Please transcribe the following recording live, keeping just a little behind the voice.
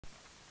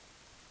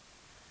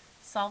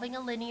Solving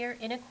a linear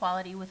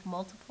inequality with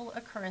multiple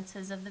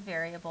occurrences of the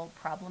variable,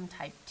 problem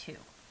type 2.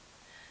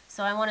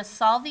 So I want to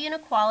solve the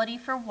inequality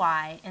for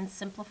y and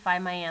simplify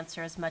my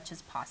answer as much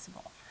as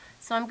possible.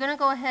 So I'm going to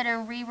go ahead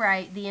and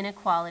rewrite the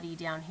inequality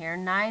down here.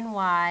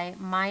 9y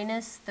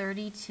minus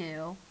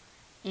 32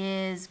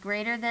 is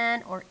greater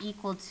than or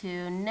equal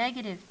to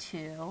negative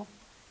 2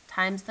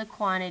 times the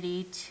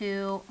quantity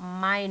 2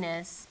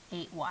 minus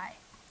 8y.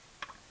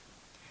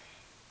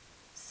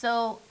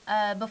 So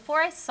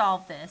before I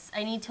solve this,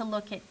 I need to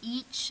look at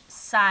each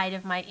side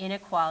of my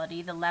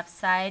inequality, the left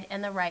side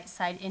and the right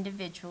side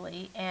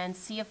individually, and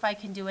see if I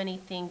can do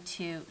anything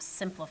to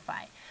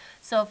simplify.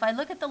 So if I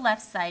look at the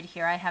left side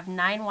here, I have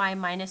 9y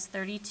minus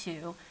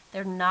 32.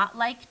 They're not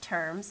like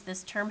terms.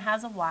 This term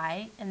has a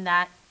y, and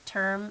that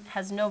term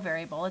has no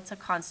variable. It's a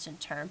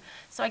constant term.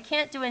 So I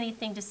can't do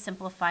anything to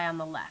simplify on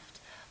the left.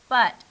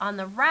 But on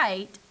the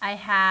right, I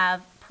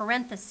have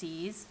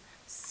parentheses,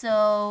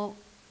 so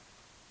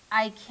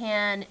I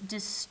can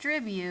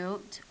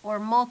distribute or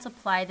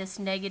multiply this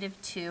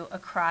negative 2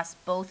 across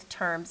both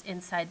terms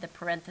inside the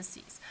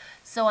parentheses.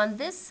 So on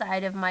this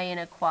side of my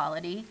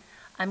inequality,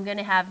 I'm going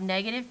to have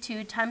negative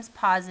 2 times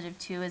positive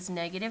 2 is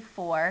negative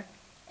 4,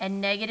 and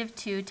negative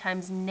 2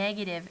 times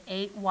negative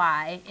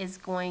 8y is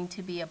going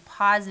to be a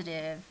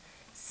positive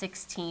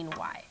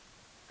 16y.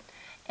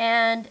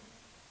 And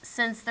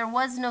since there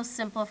was no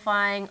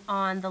simplifying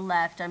on the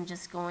left, I'm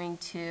just going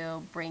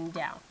to bring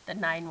down the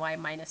 9y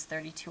minus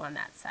 32 on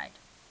that side.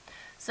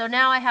 So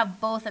now I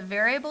have both a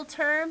variable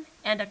term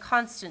and a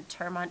constant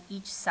term on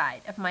each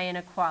side of my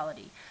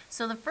inequality.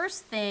 So the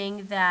first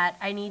thing that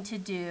I need to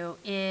do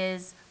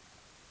is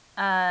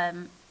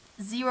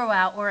zero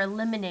out or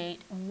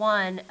eliminate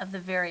one of the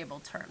variable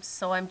terms.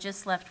 So I'm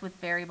just left with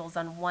variables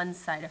on one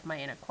side of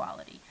my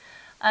inequality.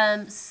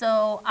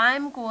 So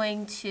I'm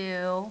going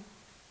to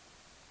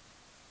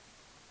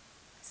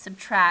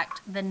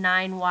subtract the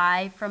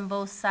 9y from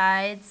both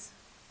sides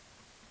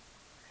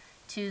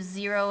to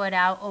zero it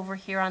out over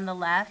here on the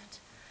left.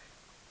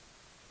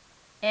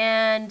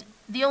 And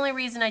the only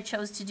reason I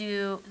chose to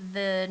do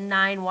the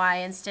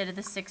 9y instead of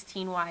the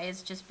 16y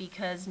is just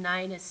because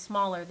 9 is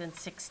smaller than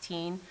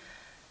 16.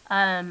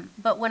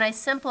 But when I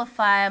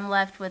simplify, I'm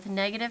left with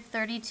negative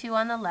 32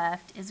 on the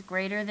left is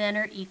greater than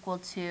or equal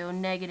to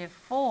negative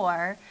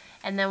 4.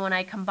 And then when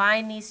I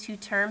combine these two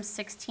terms,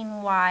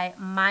 16y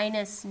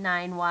minus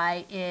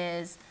 9y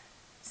is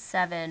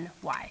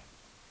 7y.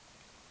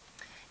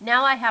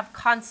 Now I have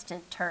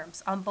constant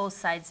terms on both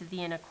sides of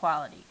the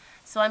inequality.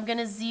 So I'm going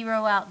to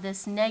zero out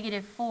this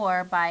negative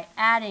 4 by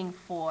adding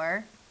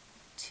 4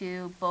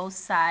 to both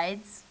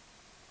sides.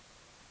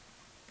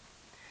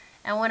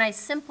 And when I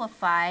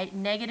simplify,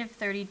 negative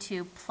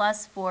 32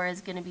 plus 4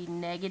 is going to be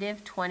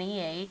negative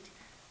 28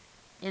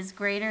 is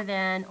greater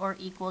than or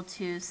equal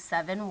to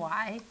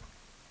 7y.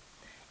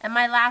 And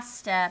my last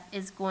step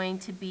is going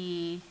to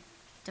be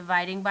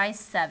dividing by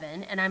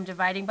 7, and I'm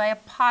dividing by a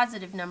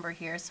positive number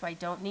here, so I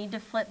don't need to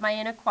flip my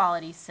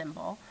inequality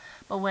symbol.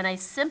 But when I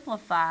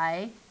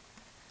simplify,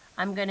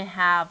 I'm going to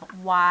have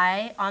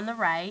y on the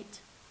right,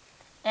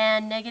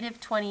 and negative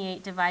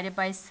 28 divided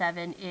by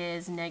 7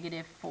 is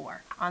negative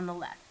 4 on the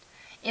left.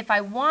 If I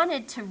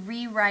wanted to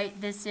rewrite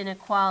this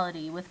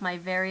inequality with my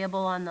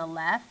variable on the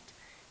left,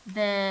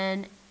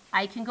 then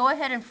I can go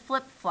ahead and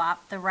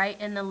flip-flop the right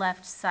and the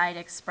left side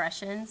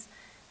expressions.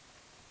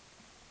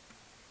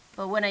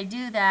 But when I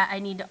do that, I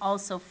need to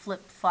also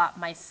flip-flop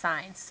my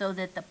sign so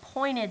that the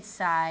pointed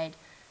side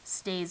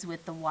stays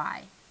with the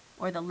y,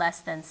 or the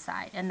less than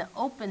side, and the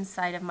open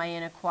side of my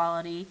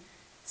inequality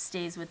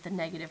stays with the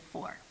negative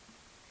 4.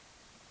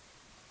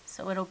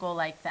 So it'll go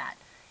like that.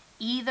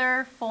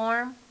 Either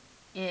form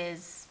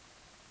is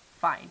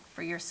fine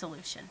for your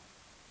solution.